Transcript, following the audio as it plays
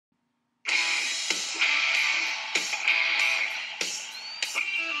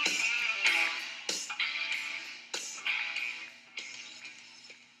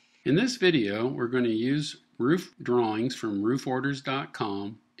In this video, we're going to use roof drawings from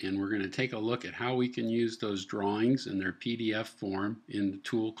ROOFORDERS.com, and we're going to take a look at how we can use those drawings in their PDF form in the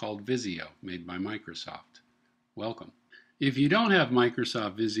tool called Visio, made by Microsoft. Welcome. If you don't have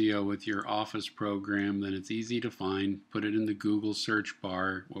Microsoft Visio with your Office program, then it's easy to find. Put it in the Google search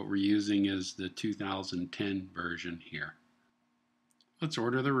bar. What we're using is the 2010 version here. Let's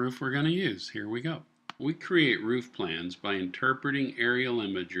order the roof we're going to use. Here we go. We create roof plans by interpreting aerial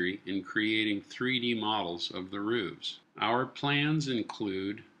imagery and creating 3D models of the roofs. Our plans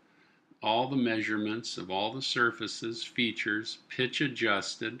include all the measurements of all the surfaces, features, pitch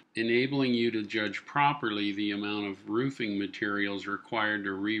adjusted, enabling you to judge properly the amount of roofing materials required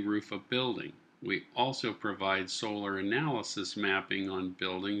to re-roof a building. We also provide solar analysis mapping on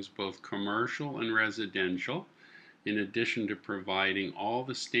buildings, both commercial and residential, in addition to providing all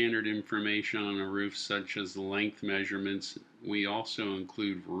the standard information on a roof such as length measurements. We also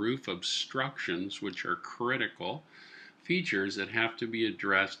include roof obstructions, which are critical features that have to be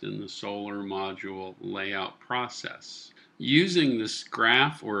addressed in the solar module layout process. Using this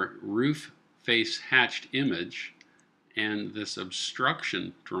graph or roof face hatched image and this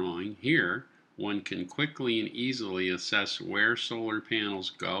obstruction drawing here, one can quickly and easily assess where solar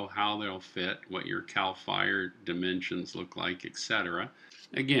panels go, how they'll fit, what your CAL FIRE dimensions look like, etc.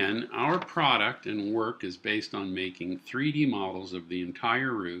 Again, our product and work is based on making 3D models of the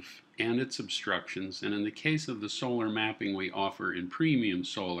entire roof and its obstructions, and in the case of the solar mapping we offer in Premium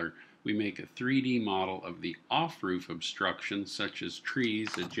Solar, we make a 3D model of the off-roof obstructions such as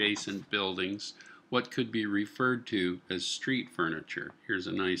trees, adjacent buildings, what could be referred to as street furniture. Here's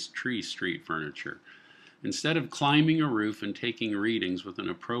a nice tree street furniture. Instead of climbing a roof and taking readings with an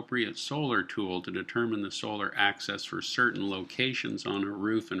appropriate solar tool to determine the solar access for certain locations on a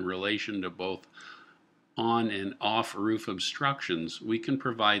roof in relation to both on and off roof obstructions, we can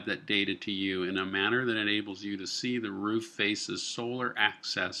provide that data to you in a manner that enables you to see the roof face's solar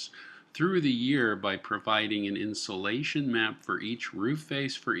access through the year by providing an insolation map for each roof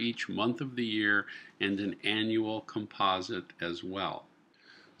face for each month of the year and an annual composite as well.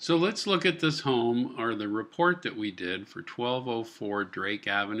 So let's look at this home, or the report that we did for 1204 Drake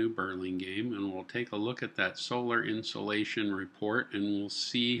Avenue, Burlingame, and we'll take a look at that solar insolation report, and we'll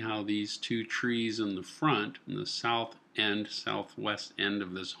see how these two trees in the front, in the south end, southwest end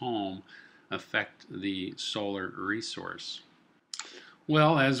of this home, affect the solar resource.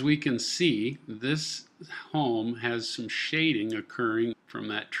 Well, as we can see, this home has some shading occurring from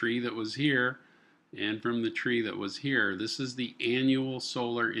that tree that was here and from the tree that was here. This is the annual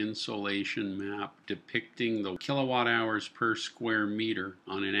solar insolation map depicting the kilowatt hours per square meter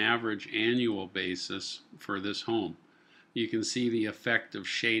on an average annual basis for this home. You can see the effect of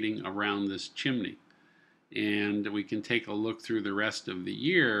shading around this chimney. And we can take a look through the rest of the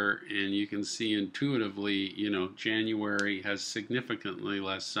year, and you can see intuitively, January has significantly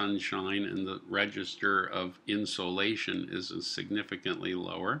less sunshine and the register of insolation is significantly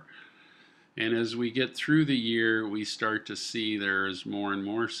lower. And as we get through the year, we start to see there's more and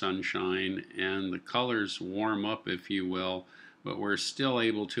more sunshine and the colors warm up, if you will, but we're still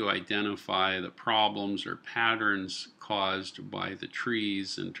able to identify the problems or patterns caused by the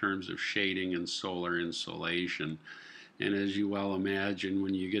trees in terms of shading and solar insolation. And as you well imagine,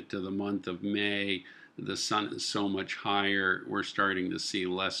 when you get to the month of May, the sun is so much higher, we're starting to see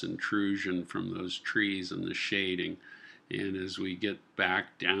less intrusion from those trees and the shading. And as we get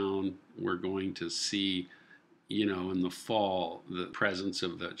back down, we're going to see, in the fall, the presence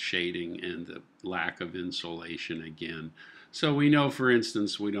of that shading and the lack of insolation again. So we know, for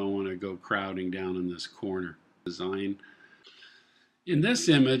instance, we don't want to go crowding down in this corner design. In this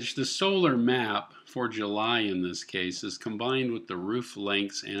image, the solar map for July in this case is combined with the roof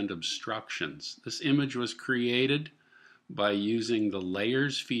lengths and obstructions. This image was created by using the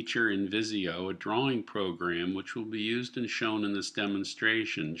layers feature in Visio, a drawing program which will be used and shown in this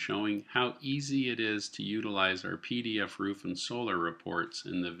demonstration, showing how easy it is to utilize our PDF roof and solar reports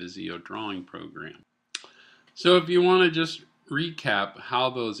in the Visio drawing program. So if you want to just recap how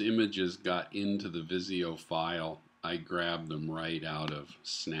those images got into the Visio file, I grabbed them right out of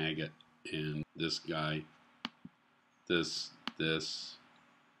Snagit, and this guy, this.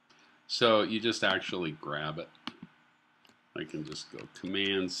 So you just actually grab it. I can just go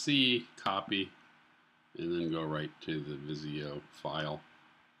Command C, copy, and then go right to the Visio file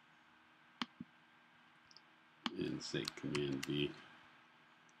and say Command V,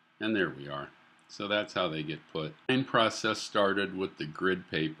 and there we are. So that's how they get put. The design process started with the grid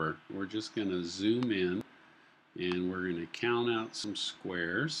paper. We're just going to zoom in and we're going to count out some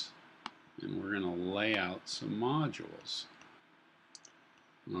squares and we're going to lay out some modules.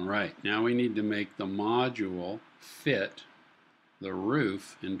 Alright, now we need to make the module fit the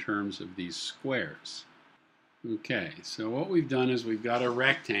roof in terms of these squares. Okay, so what we've done is we've got a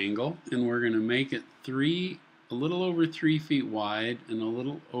rectangle and we're going to make it a little over 3 feet wide and a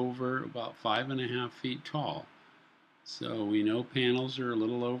little over about 5.5 feet tall. So we know panels are a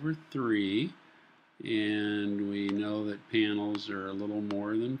little over 3, and we know that panels are a little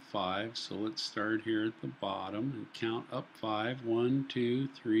more than 5, so let's start here at the bottom and count up 5. 1, 2,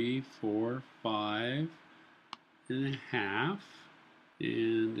 3, 4, 5.5.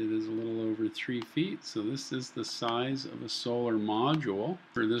 And it is a little over 3 feet, so this is the size of a solar module.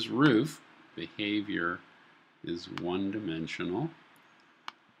 For this roof, behavior is one-dimensional,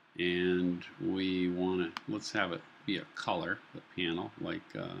 and we want to, let's have it be a color, the panel, like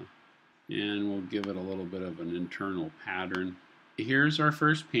and we'll give it a little bit of an internal pattern. Here's our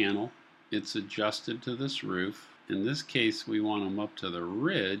first panel. It's adjusted to this roof. In this case, we want them up to the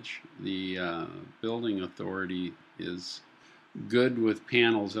ridge. The building authority is good with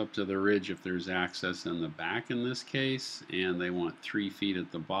panels up to the ridge if there's access in the back in this case, and they want 3 feet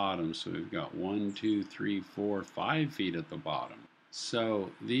at the bottom, so we've got 1, 2, 3, 4, 5 feet at the bottom.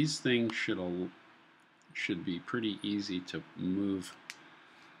 So these things should be pretty easy to move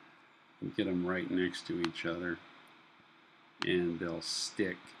and get them right next to each other, and they'll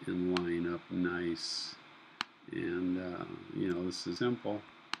stick and line up nice. And you know, this is simple.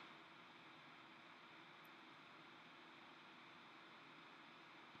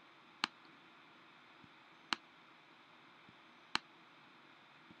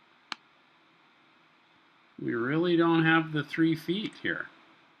 We really don't have the 3 feet here,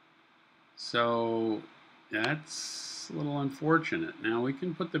 so that's a little unfortunate. Now we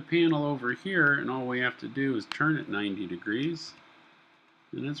can put the panel over here, and all we have to do is turn it 90 degrees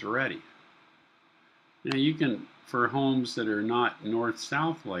and it's ready. Now you can, for homes that are not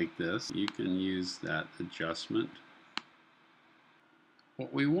north-south like this, you can use that adjustment.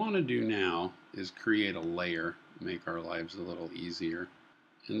 What we want to do now is create a layer, make our lives a little easier.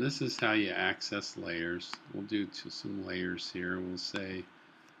 And this is how you access layers. We'll do some layers here. We'll say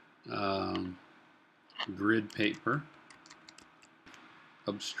grid paper,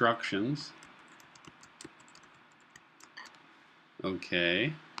 obstructions,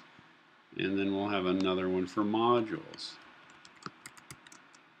 okay, and then we'll have another one for modules.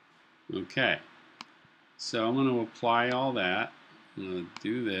 Okay, so I'm going to apply all that. I'm going to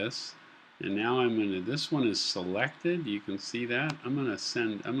do this, and now I'm going to, this one is selected, you can see that. I'm going to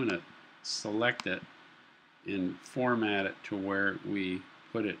select it and format it to where we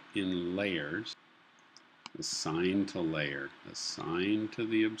put it in layers. Assign to layer, assign to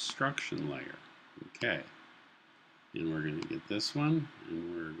the obstruction layer. Okay, and we're going to get this one,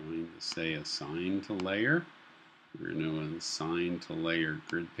 and we're going to say assign to layer. We're going to assign to layer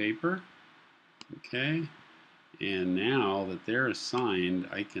grid paper. Okay, and now that they're assigned,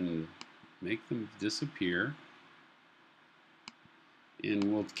 I can make them disappear, and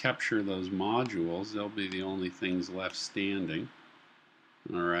we'll capture those modules. They'll be the only things left standing.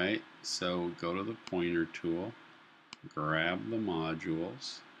 Alright, so go to the pointer tool, grab the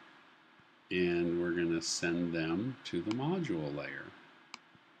modules, and we're going to send them to the module layer.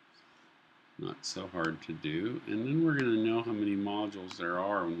 Not so hard to do. And then we're going to know how many modules there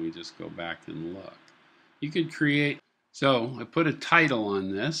are when we just go back and look. You could create, so I put a title on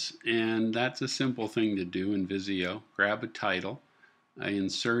this, and that's a simple thing to do in Visio. Grab a title. I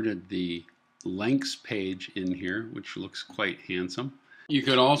inserted the links page in here, which looks quite handsome. You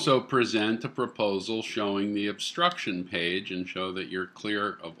could also present a proposal showing the obstruction page and show that you're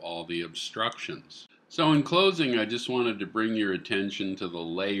clear of all the obstructions. So in closing, I just wanted to bring your attention to the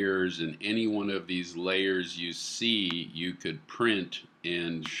layers, and any one of these layers you see, you could print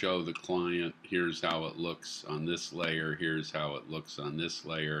and show the client, here's how it looks on this layer, here's how it looks on this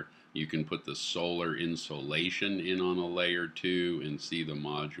layer. You can put the solar insolation in on a layer too and see the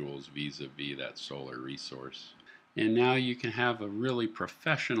modules vis-a-vis that solar resource. And now you can have a really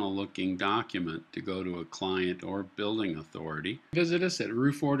professional looking document to go to a client or building authority. Visit us at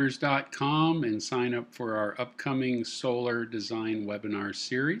ROOFORDERS.com and sign up for our upcoming solar design webinar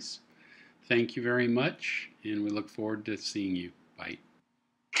series. Thank you very much, and we look forward to seeing you. Bye.